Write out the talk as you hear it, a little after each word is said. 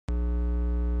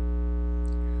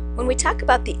When we talk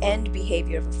about the end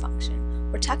behavior of a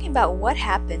function, we're talking about what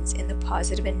happens in the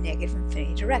positive and negative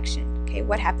infinity direction. Okay,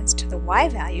 what happens to the y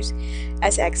values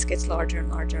as x gets larger and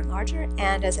larger and larger,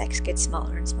 and as x gets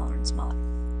smaller and smaller and smaller.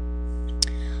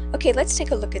 Okay, let's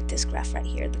take a look at this graph right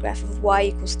here, the graph of y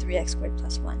equals 3x squared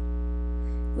plus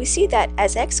 1. We see that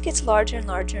as x gets larger and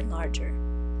larger and larger,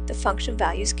 the function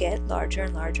values get larger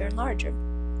and larger and larger.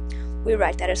 We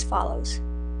write that as follows.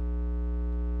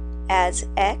 As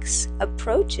x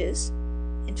approaches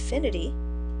infinity,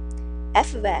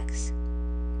 f of x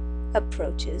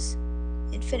approaches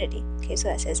infinity. Okay, so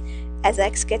that says as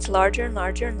x gets larger and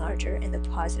larger and larger in the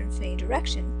positive infinity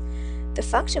direction, the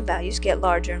function values get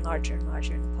larger and larger and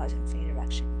larger in the positive infinity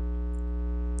direction.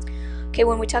 Okay,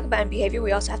 when we talk about end behavior,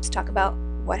 we also have to talk about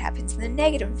what happens in the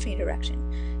negative infinity direction.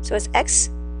 So as x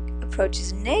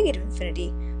approaches negative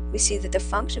infinity, we see that the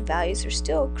function values are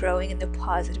still growing in the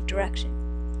positive direction.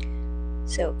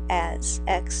 So as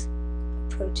x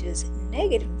approaches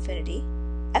negative infinity,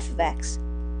 f of x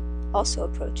also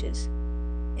approaches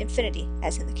infinity,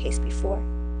 as in the case before.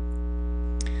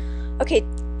 Okay,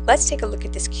 let's take a look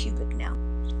at this cubic now.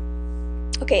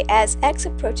 Okay, as x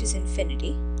approaches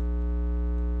infinity,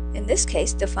 in this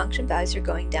case the function values are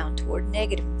going down toward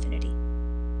negative infinity.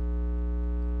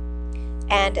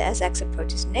 And as x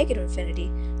approaches negative infinity,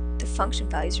 the function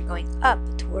values are going up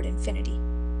toward infinity.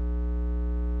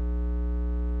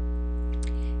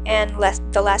 And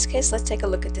the last case, let's take a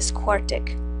look at this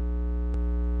quartic.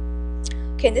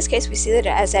 Okay, in this case we see that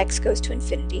as x goes to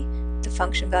infinity, the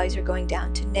function values are going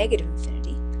down to negative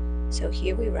infinity. So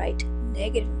here we write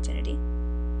negative infinity.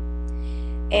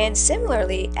 And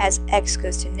similarly, as x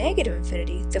goes to negative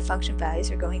infinity, the function values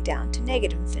are going down to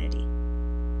negative infinity.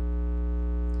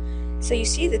 So you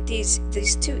see that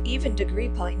these two even degree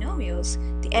polynomials,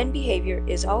 the end behavior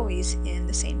is always in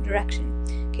the same direction.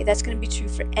 Okay, that's going to be true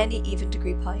for any even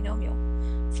degree polynomial.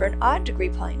 For an odd degree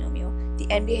polynomial,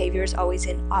 the end behavior is always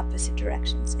in opposite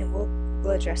directions, and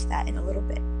we'll address that in a little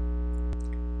bit.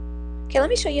 Okay, let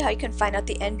me show you how you can find out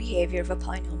the end behavior of a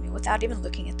polynomial without even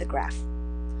looking at the graph.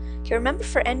 Okay, remember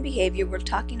for end behavior, we're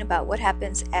talking about what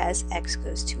happens as x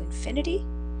goes to infinity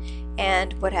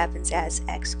and what happens as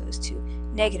x goes to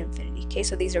negative infinity. Okay,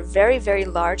 so these are very, very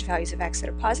large values of x that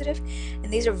are positive,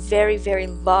 and these are very, very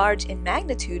large in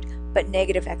magnitude but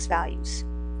negative x values.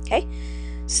 Okay,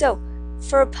 so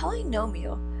for a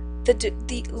polynomial, the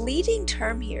leading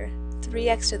term here,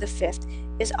 3x to the fifth,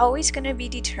 is always going to be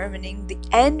determining the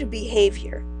end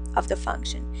behavior of the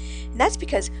function. And that's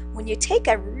because when you take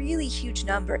a really huge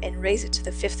number and raise it to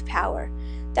the fifth power,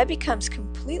 that becomes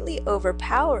completely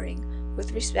overpowering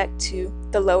with respect to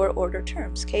the lower order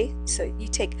terms. Okay, so you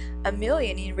take a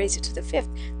million and you raise it to the fifth,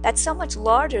 that's so much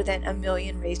larger than a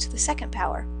million raised to the second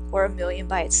power, or a million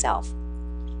by itself.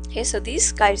 Okay, so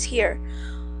these guys here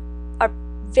are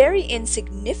very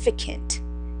insignificant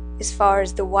as far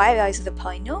as the y values of the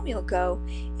polynomial go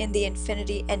in the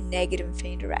infinity and negative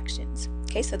infinity directions.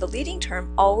 Okay, so the leading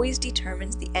term always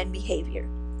determines the end behavior.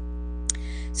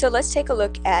 So let's take a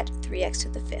look at 3x to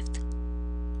the fifth.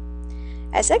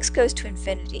 As x goes to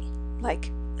infinity,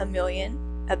 like a million,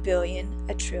 a billion,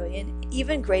 a trillion,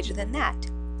 even greater than that,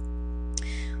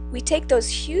 we take those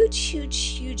huge, huge,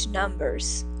 huge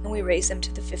numbers and we raise them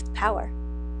to the fifth power.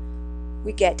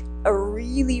 We get a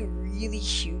really, really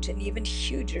huge and even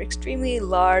huger, extremely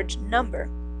large number.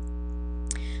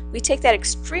 We take that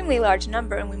extremely large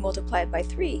number and we multiply it by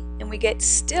 3, and we get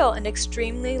still an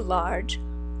extremely large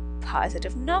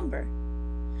positive number.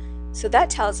 So that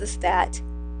tells us that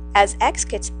as x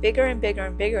gets bigger and bigger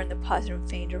and bigger in the positive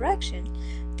infinity direction,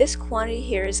 this quantity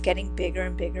here is getting bigger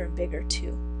and bigger and bigger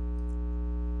too.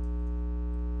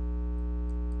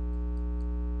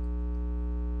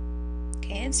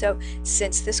 And so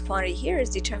since this quantity here is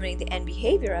determining the end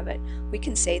behavior of it, we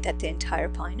can say that the entire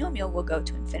polynomial will go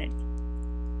to infinity.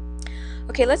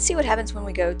 Okay, let's see what happens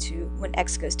when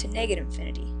x goes to negative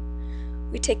infinity.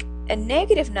 We take a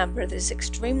negative number that is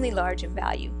extremely large in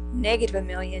value, negative a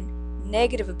million,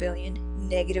 negative a billion,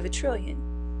 negative a trillion.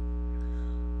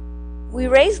 We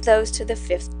raise those to the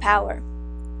fifth power.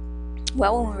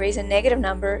 Well, when we raise a negative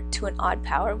number to an odd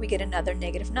power, we get another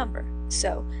negative number.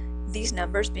 So these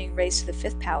numbers being raised to the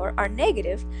fifth power are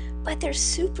negative, but they're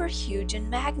super huge in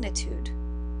magnitude.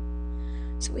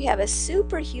 So we have a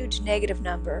super huge negative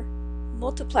number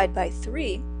multiplied by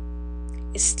 3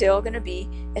 is still going to be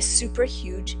a super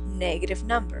huge negative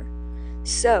number.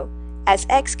 So as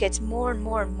x gets more and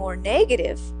more and more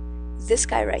negative, this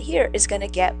guy right here is going to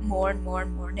get more and more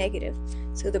and more negative.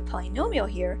 So the polynomial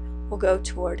here will go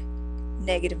toward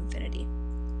negative infinity.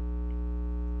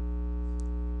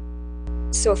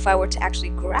 So if I were to actually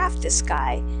graph this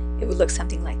guy, it would look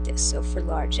something like this. So for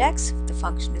large x, the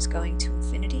function is going to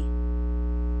infinity,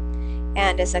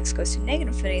 and as x goes to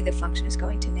negative infinity, the function is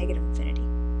going to negative infinity.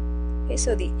 Okay,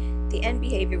 so the end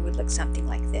behavior would look something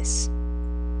like this.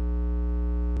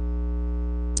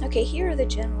 Okay, here are the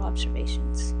general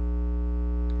observations.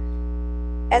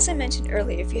 As I mentioned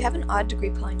earlier, if you have an odd degree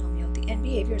polynomial, the end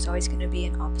behavior is always going to be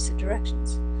in opposite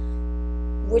directions.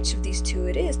 Which of these two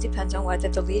it is depends on whether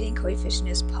the leading coefficient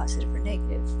is positive or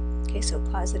negative. Okay, so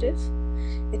positive,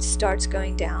 it starts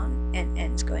going down and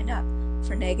ends going up.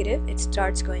 For negative, it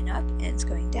starts going up, ends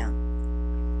going down.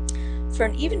 For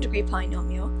an even degree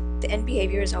polynomial, the end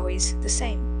behavior is always the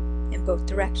same in both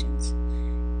directions.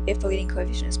 If the leading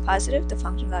coefficient is positive, the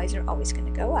function values are always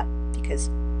going to go up because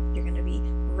you're going to be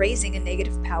raising a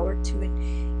negative power to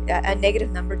a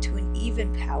negative number to an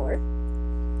even power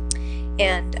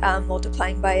and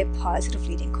multiplying by a positive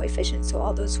leading coefficient. So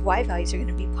all those y values are going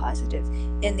to be positive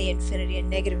in the infinity and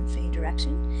negative infinity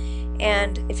direction.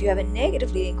 And if you have a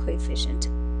negative leading coefficient,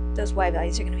 those y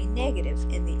values are going to be negative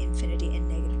in the infinity and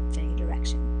negative infinity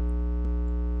direction.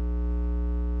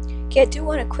 Okay, I do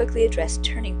want to quickly address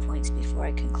turning points before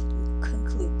I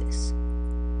conclude this.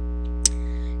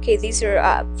 Okay, these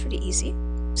are pretty easy.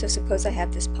 So suppose I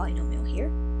have this polynomial here.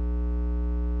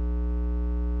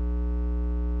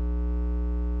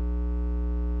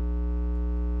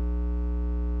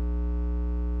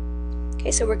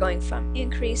 Okay, so we're going from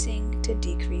increasing to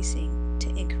decreasing to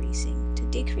increasing to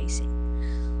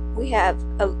decreasing. We have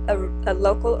a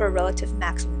local or relative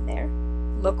maximum there,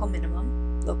 local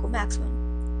minimum, local maximum.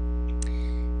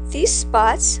 These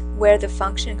spots where the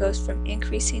function goes from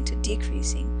increasing to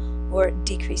decreasing or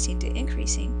decreasing to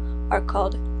increasing are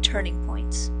called turning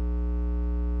points.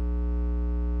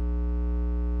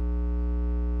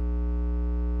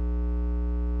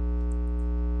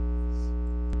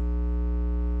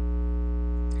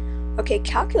 Okay,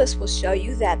 calculus will show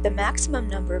you that the maximum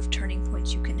number of turning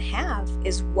points you can have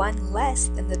is one less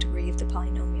than the degree of the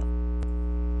polynomial.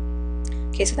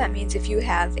 Okay, so that means if you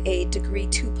have a degree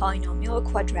 2 polynomial, a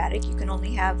quadratic, you can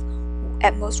only have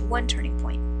at most one turning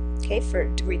point. Okay, for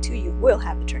degree 2 you will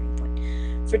have a turning point.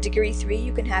 For degree 3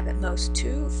 you can have at most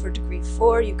 2, for degree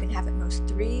 4 you can have at most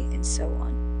 3, and so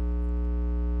on.